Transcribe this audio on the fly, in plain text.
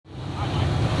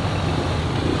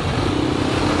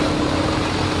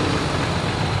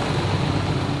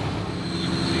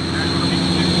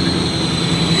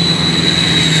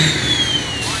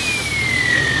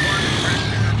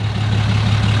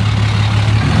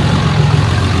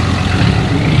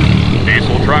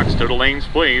trucks to the lanes,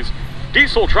 please.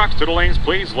 Diesel trucks to the lanes,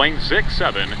 please. Lane 6,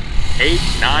 7, 8,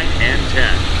 9, and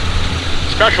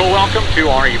 10. Special welcome to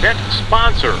our event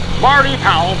sponsor, Marty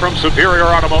Powell from Superior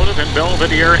Automotive in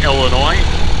Belvedere, Illinois.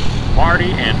 Marty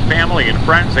and family and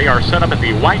friends, they are set up at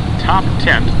the White Top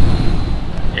Tent.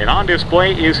 And on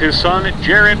display is his son,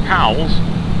 Jared Powell's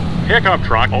pickup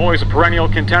truck. Always a perennial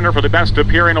contender for the Best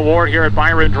Appearing Award here at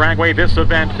Byron Dragway. This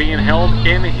event being held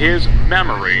in his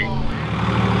memory.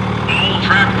 All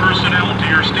track personnel to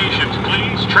your stations,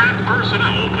 please. Track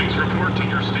personnel, please report to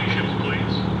your stations,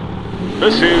 please.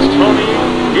 This is Tony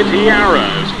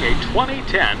Gutierrez, a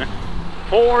 2010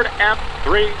 Ford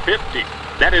F-350.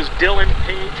 That is Dylan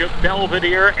Page of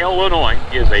Belvedere, Illinois.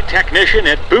 He is a technician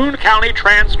at Boone County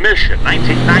Transmission,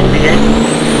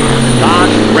 1998.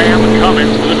 Dodge Ram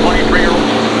Cummins for the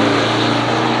 23-year-old.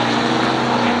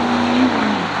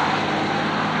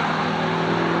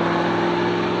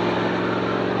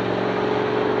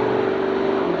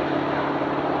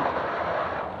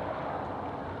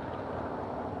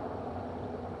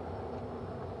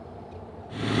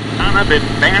 Donovan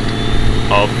Vant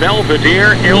of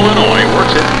Belvedere, Illinois,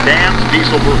 works at Dan's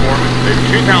Diesel Performance, the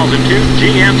 2002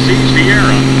 GMC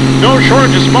Sierra. No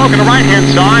shortage of smoke on the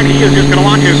right-hand side. He is just going to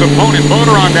watch his opponent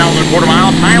motor on down the quarter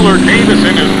mile. Tyler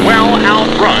Davison is well out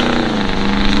front.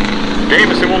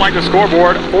 Davison will light the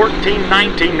scoreboard,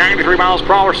 14-19, 93 miles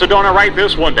per hour. Sedona, write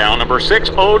this one down, number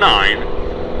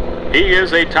 609. He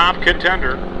is a top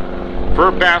contender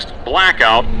for best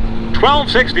blackout.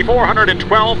 1260,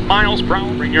 412 miles per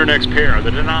hour. Bring your next pair. The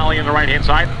Denali on the right-hand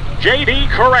side. J.D.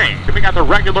 Corain. We got the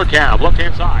regular cab,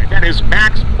 left-hand side. That is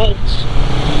Max Boltz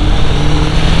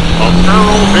of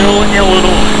Earlville,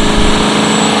 Illinois.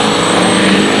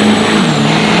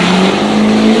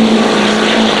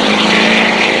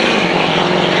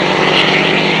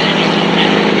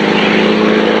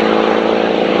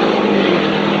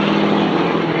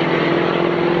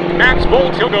 Max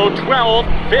Boltz, he'll go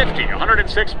 1250,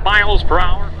 106 miles per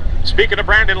hour. Speaking of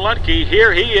Brandon Lembcke,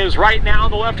 here he is right now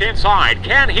on the left-hand side.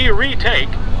 Can he retake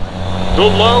the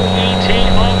low ET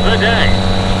of the day?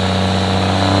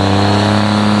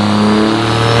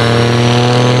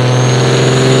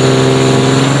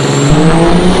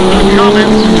 The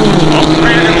Cummins of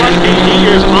Brandon Lembcke, he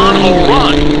is on a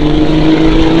run.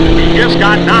 He just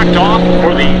got knocked off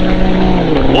for the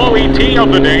low ET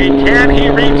of the day. Can he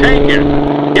retake it?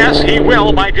 Yes, he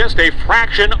will by just a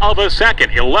fraction of a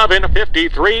second.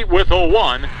 11:53 with a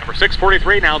 1. Number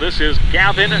 643 now, this is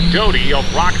Gavin Doty of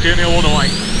Brockton, Illinois.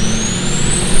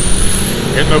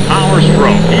 In the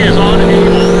Powerstroke, he is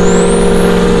unable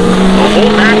to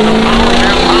hold back the power of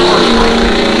that Powerstroke.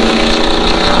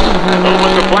 Though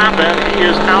with the flatbed, he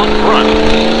is out front.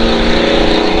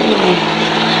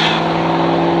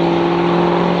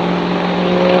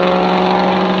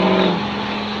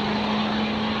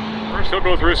 He'll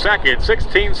go through second,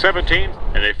 16-17,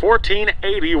 and a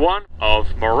 1481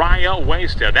 of Mariah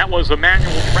Wasted. That was the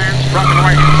manual trans truck on the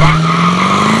right-hand side.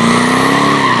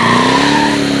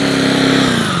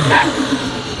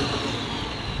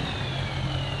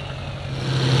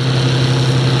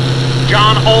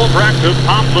 John Albrecht of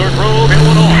Poplar Grove,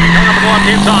 Illinois. Coming up on the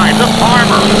left-hand side, the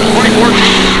Farmer,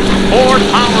 2014 Ford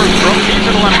Powerstroke. He's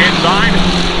on the left-hand side.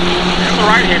 In the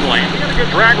right-hand lane, we got a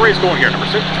good drag race going here. Number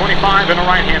 625 in the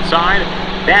right-hand side.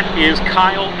 That is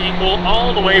Kyle Engel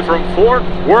all the way from Fort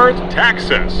Worth,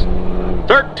 Texas.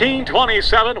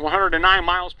 1327, 109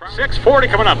 miles per hour. 640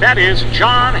 coming up. That is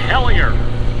John Hellyer.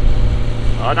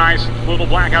 A nice little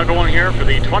blackout going here for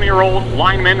the 20-year-old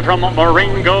lineman from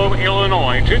Marengo,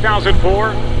 Illinois.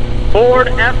 2004 Ford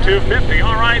F-250.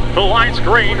 All right, the light's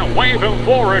green. Wave him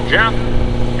forward, Jeff.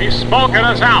 He's smoking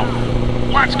us out.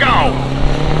 Let's go.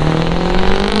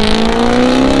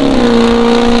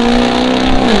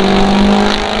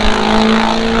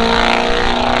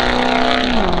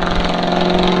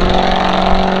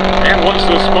 And once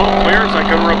the smoke clears, I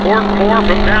can report more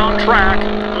from down track.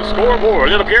 The scoreboard,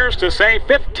 it appears to say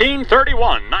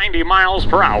 1531, 90 miles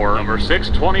per hour, number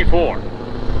 624.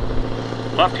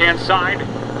 Left-hand side,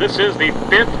 this is the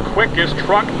 5th quickest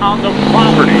truck on the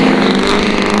property.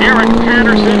 Eric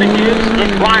Patterson is the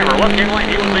driver. Left-hand lane,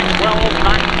 he was a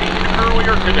 12:19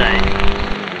 earlier today.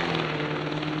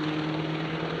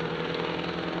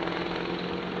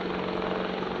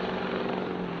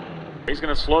 He's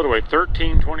going to slow to a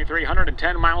 13:23,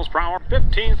 110 miles per hour,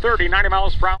 15:30, 90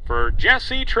 miles per hour for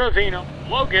Jesse Trevino.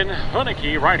 Logan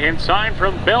Hunnicky, right-hand side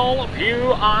from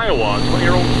Bellevue, Iowa.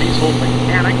 20-year-old diesel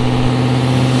mechanic.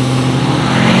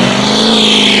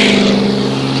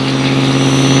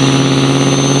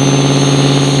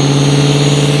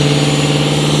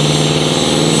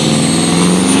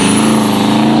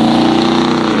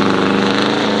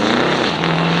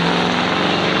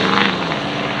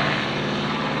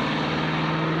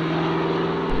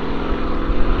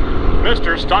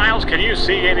 Styles, can you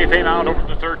see anything out over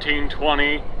the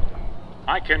 1320?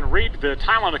 I can read the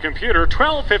time on the computer,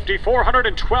 12:50,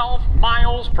 412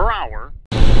 miles per hour.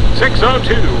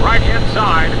 6:02, right-hand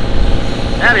side.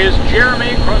 That is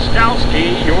Jeremy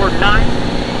Krostowski, your 9th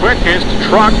quickest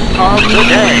truck of the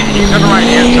day. He's on the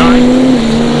right-hand side.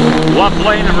 Left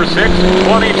lane number 6,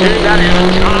 22, that is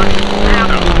Josh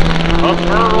Adam of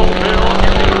Earlville,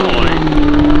 Illinois.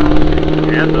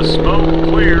 And the smoke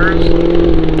clears.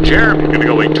 Jeremy going to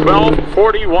go a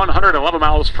 12:40, 111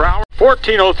 miles per hour.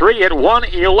 14:03 at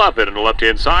 1:11 on the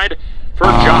left-hand side for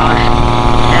Josh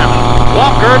Hammond.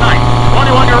 Walker Knight,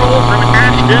 21-year-old from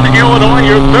Ashton, Illinois,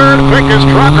 your 3rd quickest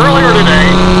truck earlier today.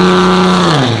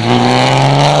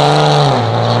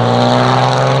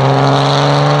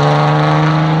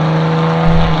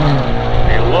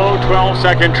 A low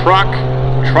 12-second truck,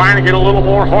 trying to get a little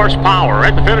more horsepower.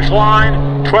 At the finish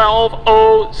line,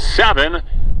 12:07,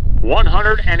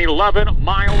 111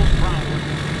 miles per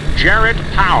hour. Jarrett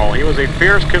Powell, he was a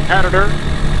fierce competitor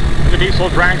in the diesel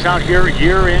drags out here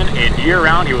year in and year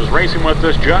out. He was racing with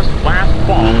us just last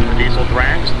fall in the diesel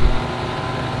drags.